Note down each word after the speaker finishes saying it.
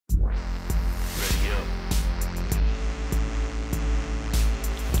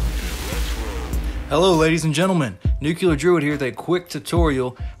Hello ladies and gentlemen, Nuclear Druid here with a quick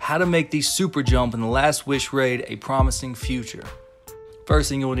tutorial how to make the super jump in the Last Wish raid a promising future. First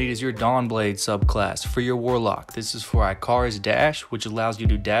thing you'll need is your Dawnblade subclass for your Warlock. This is for Ikaris Dash, which allows you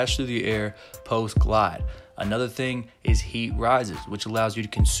to dash through the air post glide. Another thing is Heat Rises, which allows you to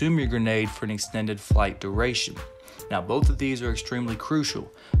consume your grenade for an extended flight duration. Now both of these are extremely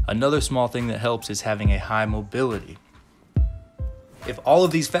crucial. Another small thing that helps is having a high mobility. If all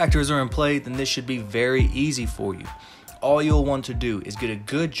of these factors are in play, then this should be very easy for you. All you'll want to do is get a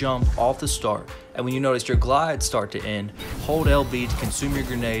good jump off the start, and when you notice your glide start to end, hold LB to consume your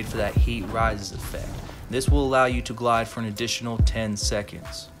grenade for that Heat Rises effect. This will allow you to glide for an additional 10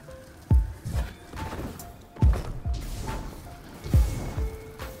 seconds.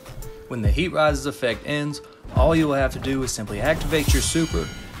 When the Heat Rises effect ends, all you will have to do is simply activate your super,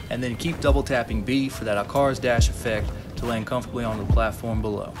 and then keep double tapping B for that Ikaris Dash effect to land comfortably on the platform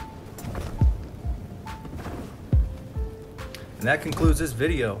below. And that concludes this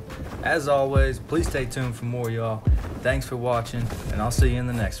video. As always, please stay tuned for more, y'all. Thanks for watching, and I'll see you in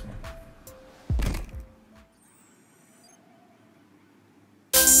the next one.